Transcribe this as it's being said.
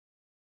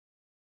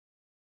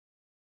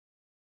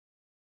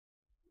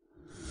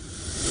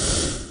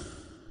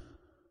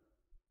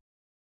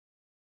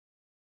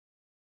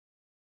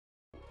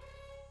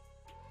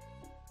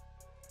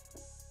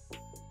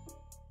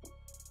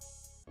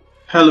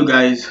Hello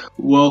guys,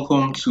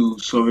 welcome to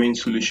Solving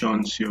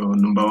Solutions, your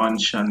number one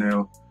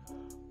channel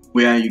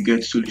where you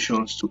get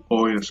solutions to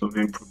all your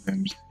solving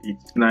problems.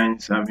 It's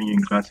nice having you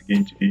in class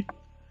again today.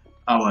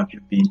 How have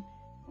you been?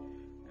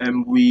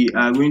 We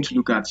are going to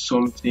look at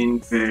something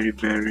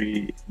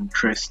very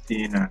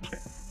interesting and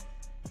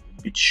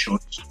a bit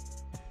short.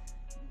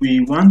 We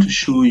want to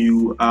show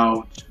you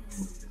how to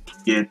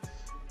get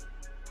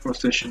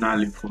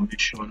cross-sectional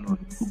information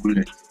on Google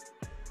Earth.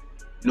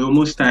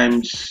 Most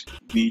times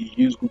we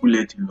use Google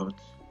Earth a lot.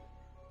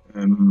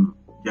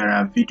 There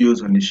are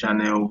videos on the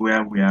channel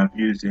where we have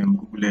used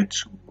Google Earth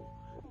to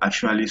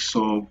actually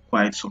solve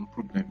quite some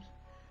problems.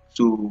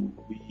 So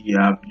we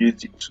have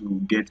used it to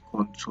get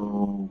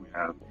contour, we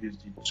have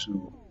used it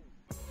to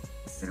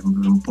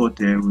import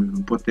them, we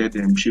imported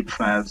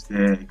Shapefiles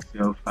there,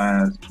 Excel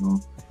files,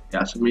 there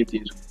are so many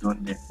things we've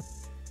done there.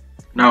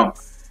 Now,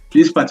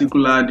 this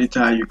particular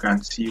data you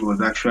can see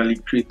was actually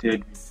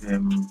created with,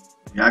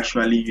 we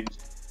actually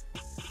used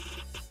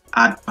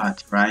add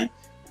path, right?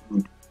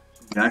 Good.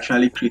 So we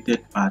actually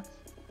created path,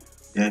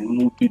 then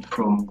moved it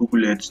from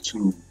Google Earth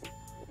to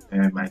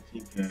I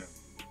think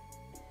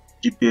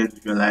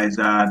GPS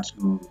visualizer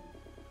to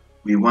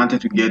we wanted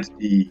to get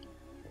the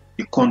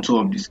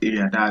contour of this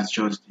area. That's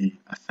just the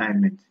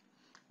assignment.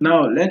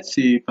 Now let's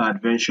say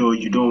peradventure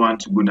you don't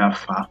want to go that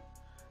far,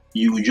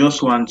 you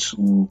just want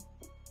to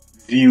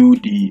view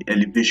the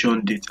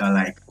elevation data,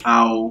 like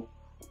how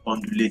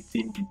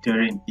undulating the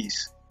terrain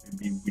is,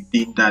 maybe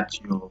within that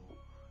your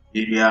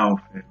area of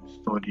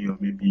study, or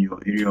maybe your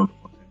area of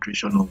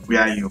concentration, or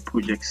where your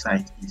project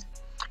site is.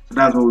 So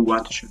that's what we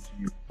want to show to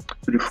you.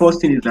 So the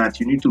first thing is that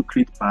you need to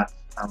create paths,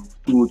 and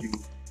we told you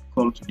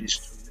come to this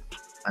tool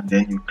and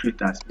then you create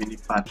as many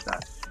paths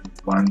as you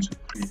want to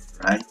create,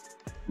 right?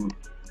 Good.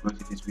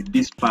 Because it is with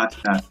this path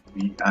that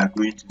we are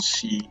going to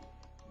see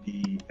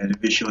the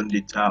elevation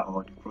data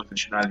or the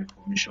cross-sectional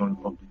information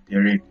of the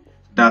terrain.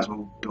 So that's what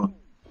we've done.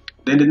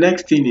 Then the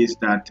next thing is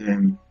that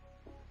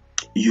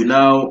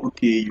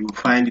you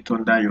find it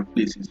under your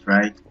places,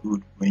 right?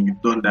 Good. When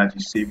you've done that,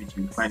 you save it,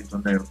 you find it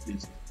under your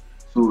places.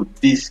 So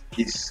this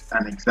is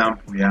an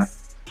example here.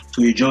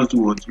 So you just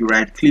do what? You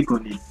right click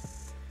on it,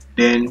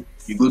 then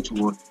you go to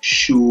what?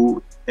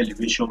 Show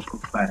elevation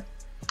profile.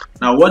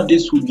 Now what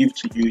this will give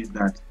to you is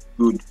that,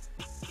 good,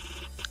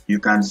 you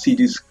can see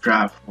this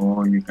graph,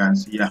 or you can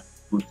see,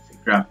 good, the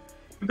graph.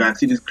 You can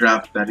see this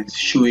graph that is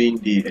showing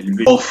the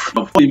elevation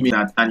of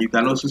that, and you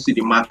can also see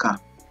the marker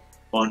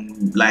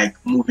on, like,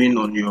 moving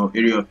on your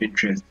area of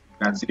interest.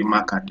 You can see the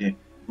marker there.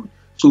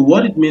 So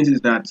what it means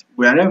is that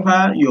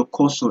wherever your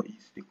cursor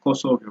is, the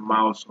cursor of your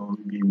mouse, or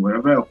maybe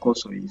wherever your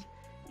cursor is,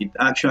 it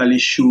actually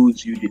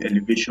shows you the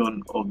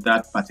elevation of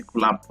that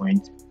particular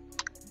point,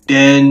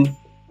 then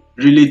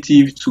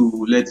relative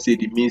to, let's say,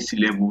 the mean sea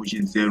level, which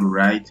is 0,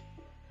 right?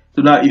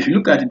 So now if you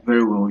look at it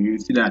very well, you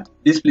see that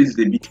this place is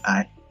a bit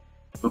high.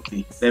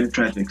 Okay, let me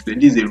try to explain.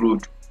 This is a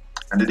road,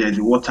 and then there's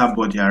a water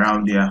body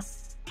around there.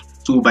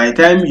 So by the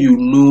time you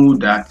know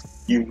that,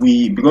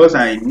 because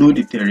I know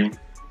the terrain,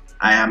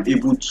 I am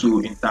able to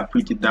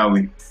interpret it that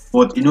way.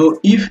 But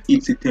if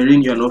it's a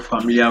terrain you're not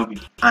familiar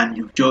with, and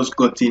you've just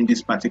gotten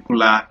this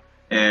particular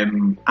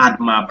add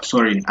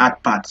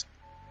path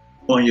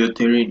on your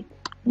terrain,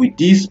 with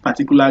this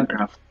particular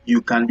graph,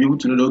 you can be able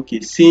to know,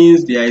 okay,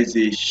 since there is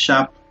a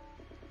sharp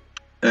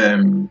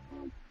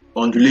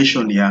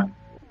undulation here,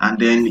 and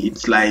then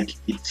it's like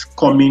it's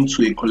coming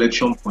to a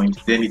collection point,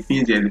 then it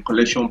means there's a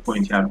collection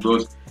point here,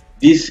 because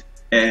this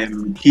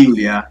hill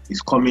here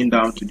is coming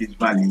down to this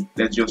valley.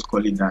 Let's just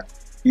call it that.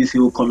 This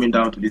hill coming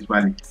down to this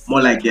valley,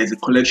 more like there's a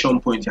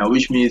collection point here,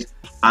 which means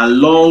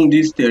along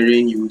this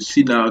terrain you will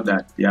see now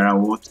that there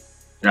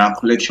are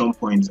collection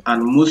points,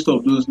 and most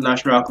of those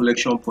natural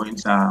collection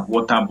points are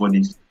water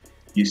bodies.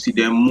 You see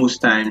them most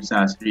times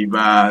as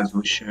rivers,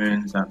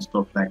 oceans, and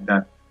stuff like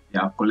that. They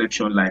are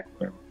collection like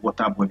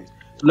water bodies.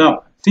 So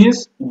now,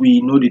 since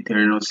we know the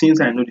terrain, or since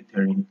I know the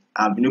terrain,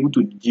 I've been able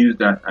to deduce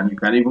that, and you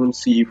can even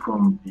see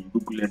from the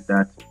Google Earth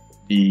that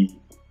the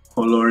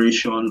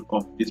coloration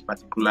of this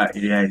particular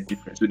area is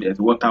different. So there's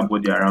water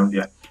body around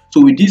there.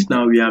 So with this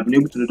now, we have been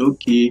able to know,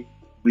 okay,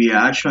 we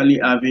are actually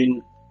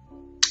having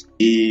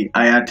a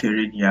higher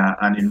terrain here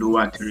and a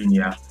lower terrain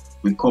here.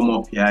 We come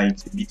up here,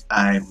 it's a bit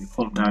high. We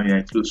come down here,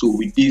 it's low. So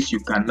with this, you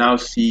can now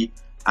see,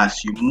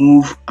 as you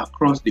move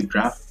across the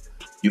graph,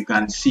 you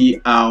can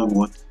see how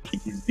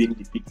it is being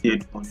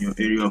depicted on your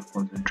area of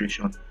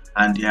concentration,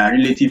 and their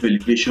relative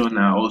elevation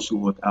are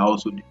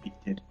also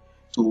depicted.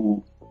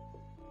 So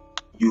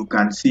you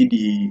can see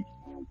the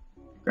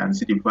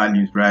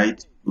values,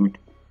 right? Good.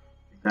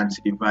 You can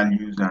see the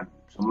values and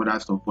some other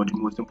stuff. But the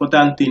most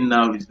important thing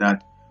now is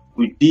that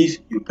with this,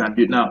 you can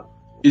do, now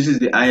this is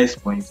the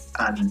highest point,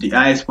 and the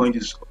highest point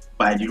is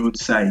by the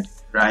roadside,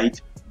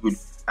 right? Good.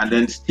 And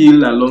then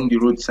still along the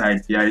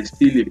roadside, there is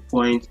still a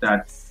point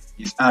that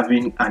is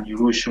having an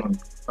erosion.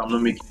 If I'm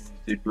not making a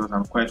mistake, because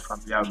I'm quite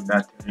familiar with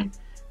that terrain,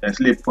 there's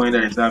still a point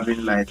that is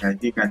having, like, I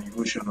think, an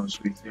erosion, or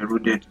so it's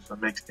eroded to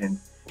some extent.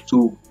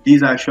 So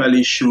this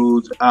actually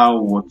shows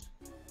how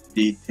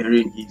the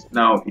terrain is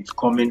now. It's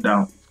coming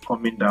down,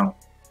 coming down.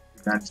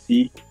 You can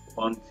see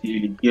until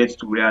it gets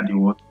to where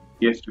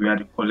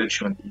the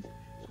collection is.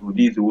 So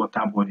this is the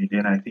water body.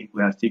 Then I think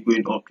we are still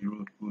going up the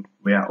road. Good,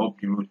 we are up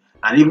the road,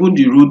 and even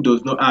the road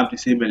does not have the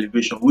same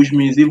elevation, which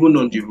means even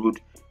on the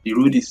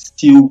road is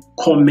still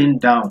coming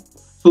down.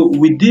 So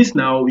with this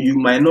now, you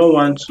might not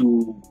want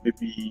to,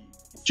 maybe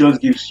it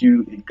just gives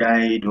you a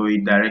guide or a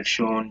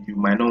direction. You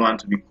might not want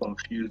to be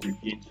confused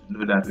again to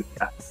know that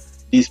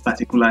this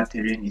particular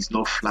terrain is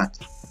not flat,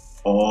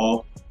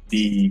 or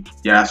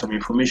there are some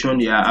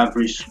information here: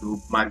 average slope,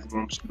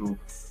 maximum slope,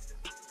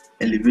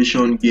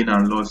 elevation, gain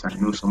and loss,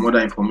 and some other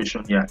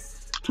information here.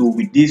 So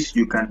with this,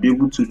 you can be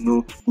able to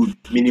know good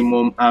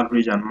minimum,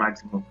 average, and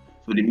maximum.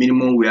 So the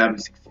minimum we have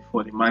is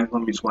 64, the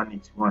maximum is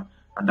 181,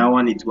 and that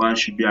 181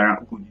 should be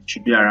around good. It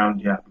should be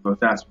around here, because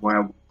that's why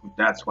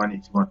that's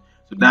 181.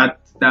 So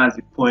that's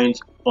the point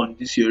on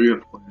this area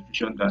of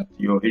concentration, that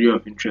your area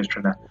of interest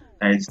rather,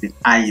 that is the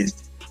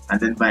highest. And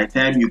then by the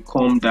time you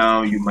come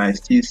down, you might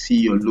still see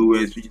your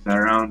lowest, which is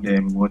around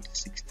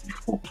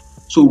 64.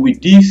 So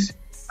with this,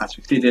 as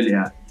we said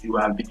earlier, you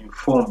have been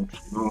informed,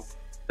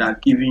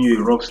 that giving you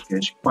a rough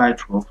sketch,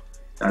 quite rough,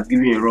 that's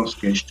giving you a rough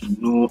sketch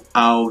to know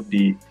how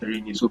the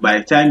terrain is. So by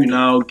the time you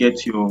now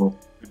get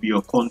maybe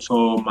your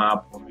contour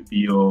map, or maybe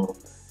your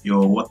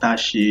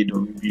watershed,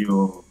 or maybe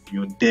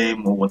your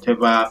dam, or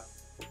whatever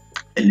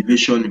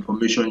elevation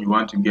information you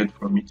want to get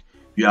from it,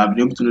 you have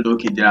been able to know that,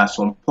 okay, there are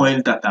some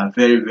points that are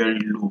very, very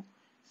low.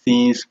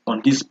 Since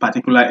on this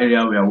particular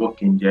area we are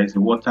working, there is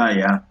a water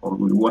here, or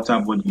a water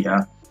body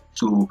here.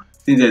 So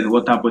since there's a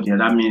water body here,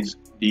 that means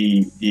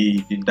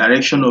the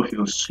direction of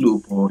your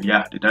slope,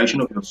 the direction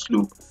of your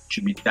slope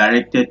should be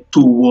directed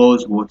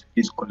towards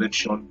this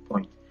collection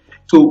point.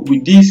 So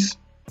with this,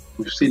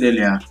 we've said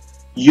earlier,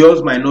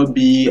 yours might not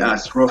be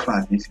as rough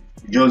as this.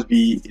 It will just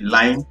be a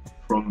line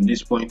from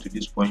this point to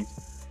this point,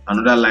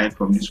 another line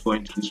from this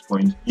point to this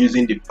point,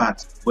 using the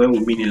path. When we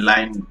mean a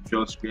line,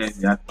 just where is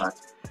that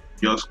path,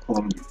 just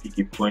come, you pick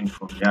a point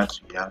from here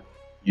to here,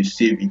 you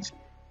save it,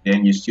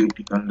 then you still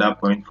pick another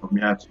point from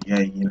here to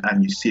here again,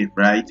 and you save,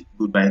 right?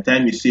 Good. By the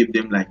time you save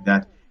them like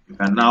that, you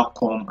can now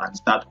come and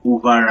start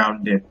hover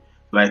around them.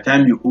 By the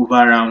time you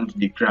hover around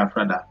the graph,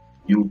 rather,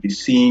 you'll be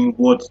seeing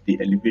what the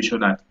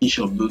elevation at each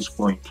of those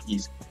points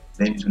is.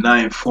 Then it will now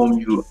inform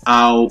you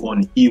how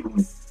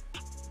uneven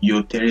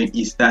your terrain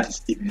is. That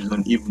is if it is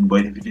uneven.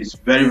 But if it is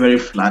very, very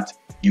flat,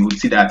 you will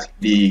see that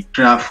the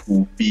graph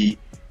will be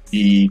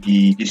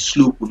the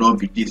slope will not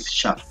be this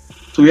sharp.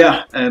 So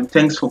yeah,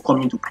 thanks for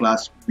coming to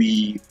class.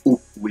 We hope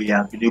we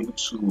have been able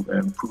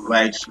to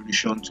provide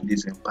solution to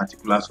this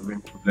particular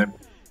solving problem.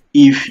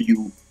 If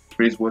you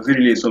was it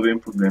really a solving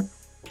problem?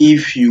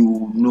 If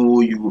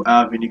you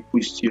have any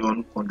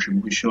question,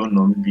 contribution,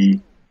 or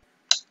maybe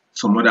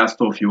some other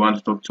stuff you want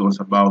to talk to us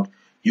about,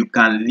 you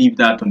can leave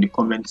that on the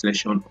comment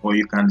section, or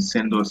you can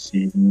send us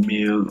a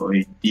mail or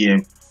a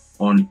DM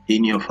on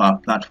any of our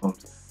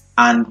platforms.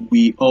 And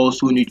we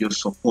also need your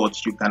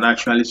support. You can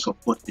actually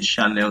support the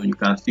channel. You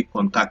can still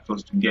contact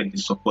us to get the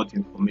support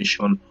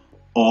information,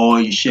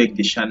 or you check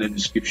the channel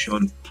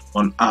description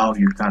on how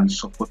you can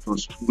support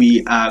us.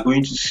 We are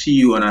going to see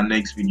you on our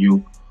next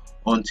video.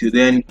 Until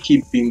then,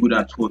 keep being good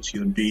at what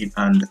you're doing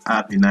and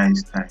have a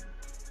nice time.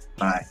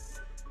 Bye.